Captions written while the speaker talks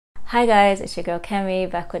Hi guys, it's your girl Kemi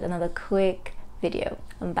back with another quick video.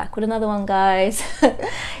 I'm back with another one, guys.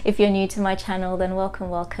 If you're new to my channel, then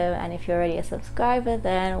welcome, and if you're already a subscriber,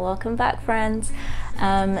 then welcome back, friends.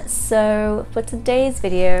 So for today's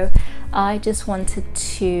video, I just wanted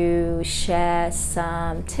to share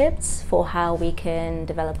some tips for how we can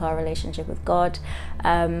develop our relationship with God.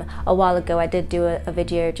 A while ago I did do a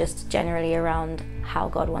video just generally around how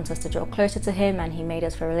God wants us to draw closer to Him, and He made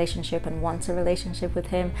us for a relationship and wants a relationship with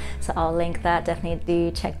Him. So I'll link that, definitely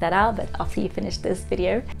do check that out, but after you finish this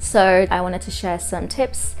video. So I wanted to share some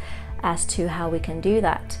tips as to how we can do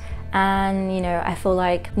that. And you know, I feel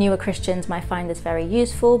like newer Christians might find this very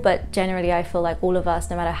useful, but generally I feel like all of us,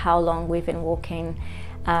 no matter how long we've been walking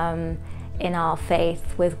in our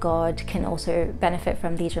faith with God, can also benefit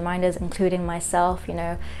from these reminders, including myself. You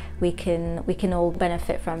know, we can all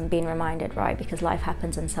benefit from being reminded, right? Because life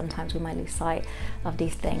happens and sometimes we might lose sight of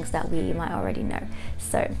these things that we might already know.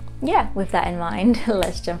 So yeah, with that in mind,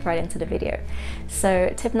 let's jump right into the video.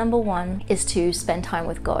 So tip number one is to spend time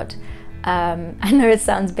with God. I know it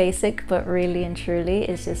sounds basic, but really and truly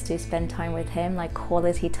it's just to spend time with Him, like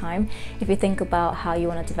quality time. If you think about how you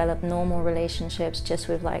want to develop normal relationships just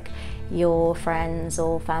with like your friends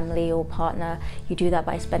or family or partner, you do that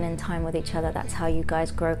by spending time with each other. That's how you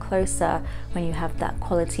guys grow closer, when you have that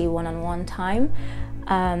quality one-on-one time.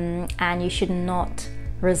 And you should not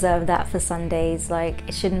reserve that for Sundays. Like,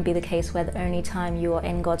 it shouldn't be the case where the only time you are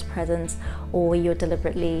in God's presence, or you're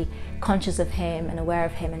deliberately conscious of Him and aware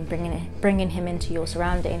of Him and bringing Him into your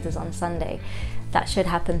surroundings is on Sunday. That should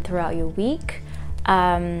happen throughout your week,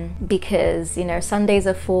 because you know, Sundays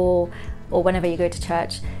are for, or whenever you go to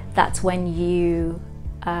church, that's when you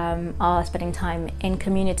are spending time in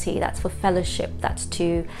community. That's for fellowship. That's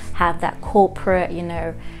to have that corporate, you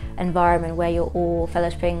know, environment where you're all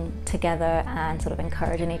fellowshipping together and sort of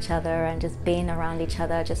encouraging each other and just being around each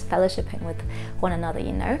other, just fellowshipping with one another,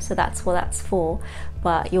 you know. So that's what that's for.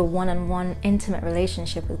 But your one-on-one intimate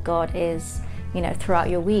relationship with God is, you know, throughout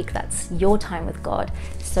your week. That's your time with God.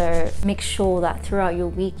 So make sure that throughout your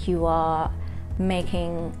week you are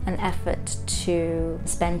making an effort to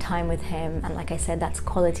spend time with Him. And like I said, that's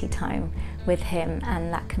quality time with Him,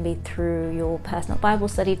 and that can be through your personal Bible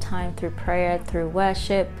study time, through prayer, through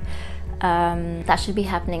worship. That should be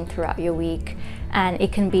happening throughout your week, and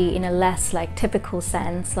it can be in a less like typical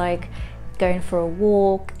sense, like going for a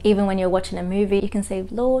walk. Even when you're watching a movie, you can say,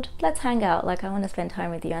 Lord, let's hang out, like I want to spend time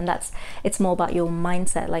with you. And it's more about your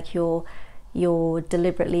mindset, like you're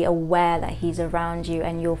deliberately aware that He's around you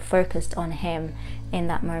and you're focused on Him in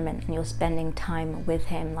that moment, and you're spending time with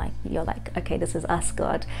Him. Like, you're like, okay, this is us,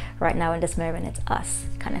 God, right now in this moment, it's us,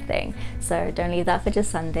 kind of thing. So don't leave that for just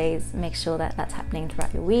Sundays. Make sure that that's happening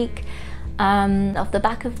throughout your week. Off the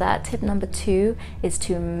back of that, tip number two is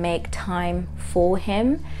to make time for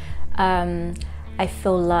Him. I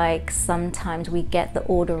feel like sometimes we get the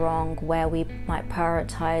order wrong, where we might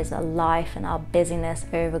prioritize our life and our busyness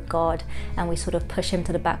over God, and we sort of push Him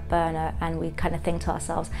to the back burner, and we kind of think to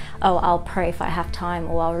ourselves, oh, I'll pray if I have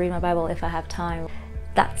time, or I'll read my Bible if I have time.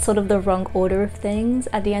 That's sort of the wrong order of things.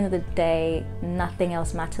 At the end of the day, nothing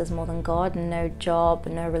else matters more than God. No job,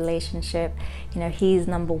 no relationship. You know, He's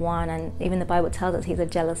number one, and even the Bible tells us He's a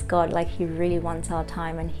jealous God. Like, He really wants our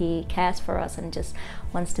time, and He cares for us and just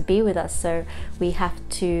wants to be with us. So we have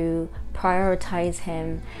to prioritize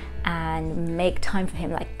Him and make time for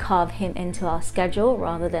Him, like carve Him into our schedule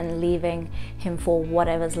rather than leaving Him for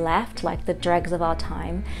whatever's left, like the dregs of our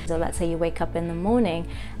time. So let's say you wake up in the morning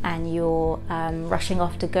and you're rushing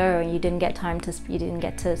off to go, and you didn't get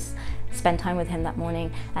to spend time with Him that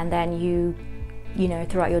morning, and then you know,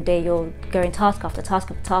 throughout your day you're going task after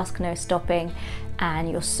task after task, no stopping,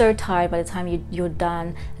 and you're so tired by the time you're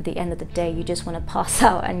done. At the end of the day, you just want to pass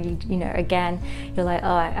out, and you know, again, you're like,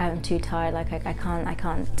 oh, I'm too tired, like I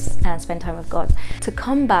can't spend time with God. To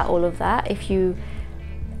combat all of that, if you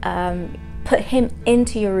put Him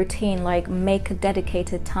into your routine, like make a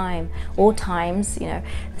dedicated time or times, you know,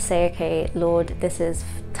 say, okay, Lord, this is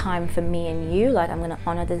time for me and you, like I'm going to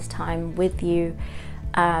honor this time with you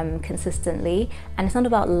consistently. And it's not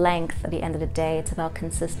about length at the end of the day, it's about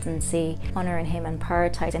consistency, honoring Him and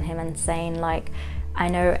prioritizing Him, and saying, like, I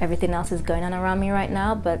know everything else is going on around me right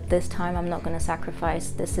now, but this time I'm not going to sacrifice.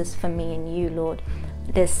 This is for me and you, Lord.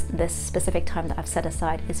 This specific time that I've set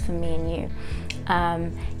aside is for me and you.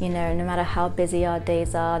 You know, no matter how busy our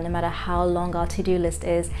days are, no matter how long our to-do list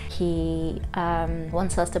is, He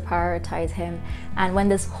wants us to prioritize Him. And when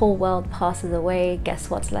this whole world passes away, guess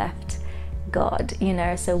what's left? God, you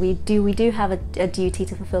know. So we do have a duty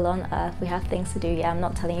to fulfill on earth. We have things to do. Yeah, I'm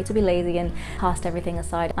not telling you to be lazy and cast everything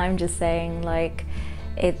aside. I'm just saying, like,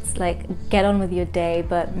 it's like, get on with your day,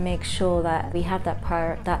 but make sure that we have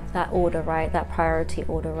that order right, that priority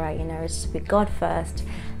order right. You know, it's with God first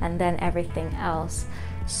and then everything else.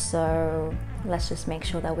 So let's just make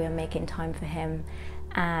sure that we are making time for him.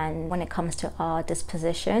 And when it comes to our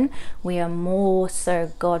disposition, we are more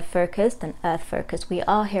so God focused than earth focused. We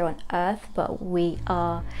are here on earth, but we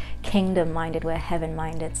are kingdom minded, we're heaven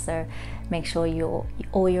minded. So make sure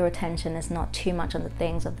all your attention is not too much on the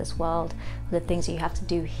things of this world, the things you have to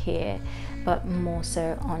do here, but more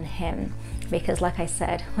so on him. Because like I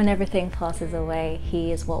said, when everything passes away,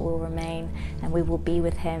 he is what will remain, and we will be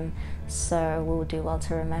with him. So we'll do well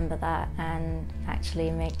to remember that and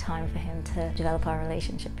actually make time for him to develop our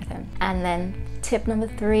relationship with him. And then tip number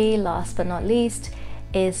 3, last but not least,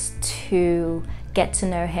 is to get to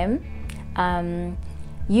know him.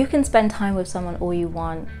 You can spend time with someone all you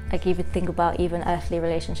want. Like, if you think about even earthly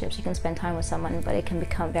relationships, you can spend time with someone, but it can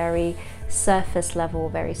become very surface level,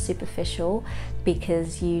 very superficial,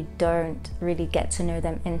 because you don't really get to know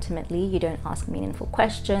them intimately. You don't ask meaningful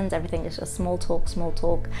questions. Everything is just small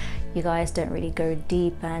talk. You guys don't really go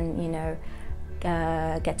deep and, you know,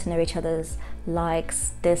 get to know each other's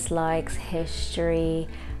likes, dislikes, history,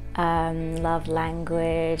 love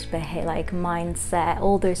language, like mindset,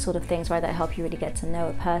 all those sort of things, right, that help you really get to know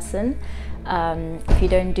a person. If you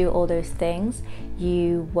don't do all those things,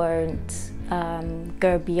 you won't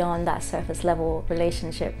go beyond that surface level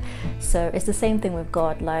relationship. So it's the same thing with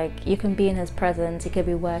God. Like, you can be in his presence, you could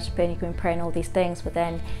be worshiping, you can be praying, all these things, but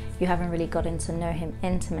then you haven't really gotten to know him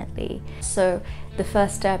intimately. So the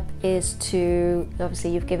first step is to,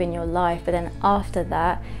 obviously you've given your life, but then after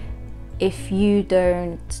that, if you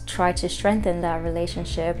don't try to strengthen that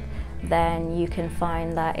relationship, then you can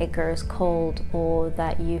find that it grows cold, or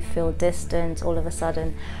that you feel distant all of a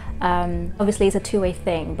sudden. Obviously it's a two-way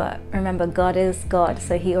thing, but remember, God is God,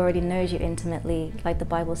 so he already knows you intimately. Like the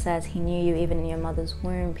Bible says, he knew you even in your mother's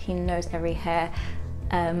womb. He knows every hair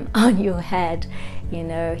on your head. You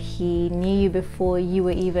know, he knew you before you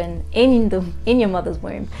were even in your mother's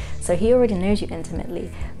womb. So he already knows you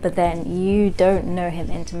intimately, but then you don't know him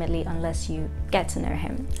intimately unless you get to know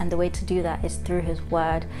him. And the way to do that is through his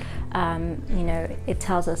word. You know, it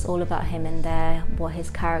tells us all about him in there, what his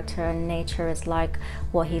character and nature is like,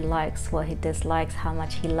 what he likes, what he dislikes, how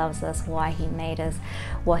much he loves us, why he made us,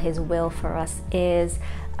 what his will for us is,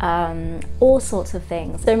 all sorts of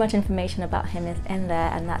things. So much information about him is in there,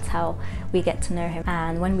 and that's how we get to know him.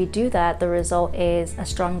 And when we do that, the result is a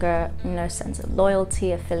stronger, you know, sense of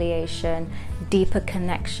loyalty, affiliation, deeper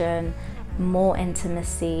connection, more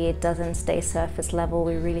intimacy. It doesn't stay surface level.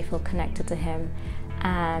 We really feel connected to him.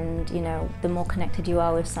 And you know, the more connected you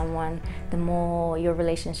are with someone, the more your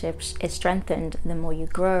relationship is strengthened, the more you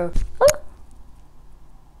grow.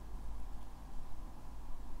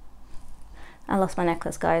 I lost my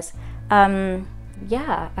necklace, guys.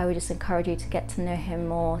 Yeah, I would just encourage you to get to know him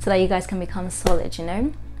more, so that you guys can become solid, you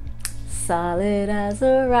know? Solid as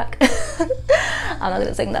a rock. I'm not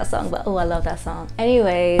gonna sing that song, but oh, I love that song.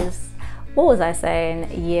 Anyways, what was I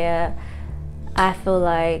saying? Yeah, I feel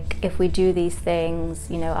like if we do these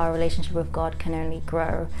things, you know, our relationship with God can only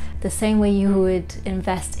grow. The same way you would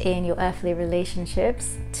invest in your earthly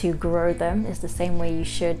relationships to grow them is the same way you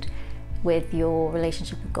should with your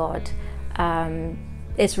relationship with God.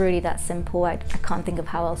 It's really that simple. I can't think of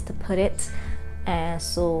how else to put it.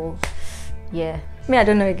 So yeah, I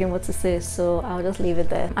don't know again what to say, so I'll just leave it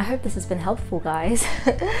there. I hope this has been helpful, guys.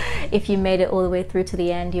 If you made it all the way through to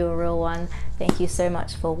the end, you're a real one. Thank you so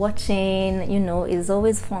much for watching. You know, it's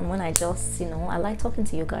always fun when I just, you know, I like talking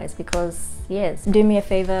to you guys, because yes, do me a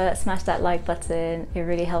favor, smash that like button. It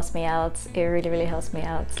really helps me out. It really helps me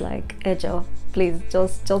out. Like, Ejo, please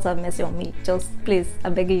just have mercy on me. Just please, I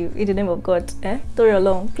beg you, in the name of God, Tori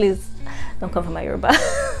alone, please don't come for my Yoruba.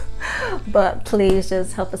 But please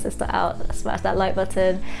just help a sister out, smash that like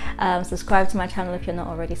button, subscribe to my channel if you're not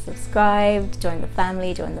already subscribed, join the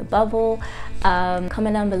family, join the bubble.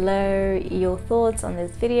 Comment down below your thoughts on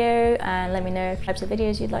this video, and let me know types of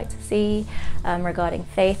videos you'd like to see regarding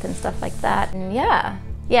faith and stuff like that. And yeah,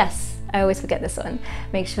 yes, I always forget this one.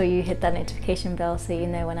 Make sure you hit that notification bell so you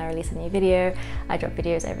know when I release a new video. I drop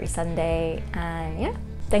videos every Sunday, and yeah.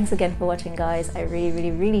 Thanks again for watching, guys. I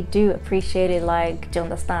really do appreciate it. Like, do you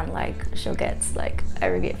understand? Like, show gets, like, I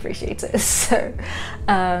really appreciate it. So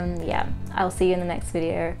yeah, I'll see you in the next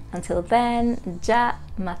video. Until then, ja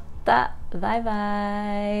mata, bye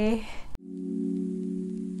bye.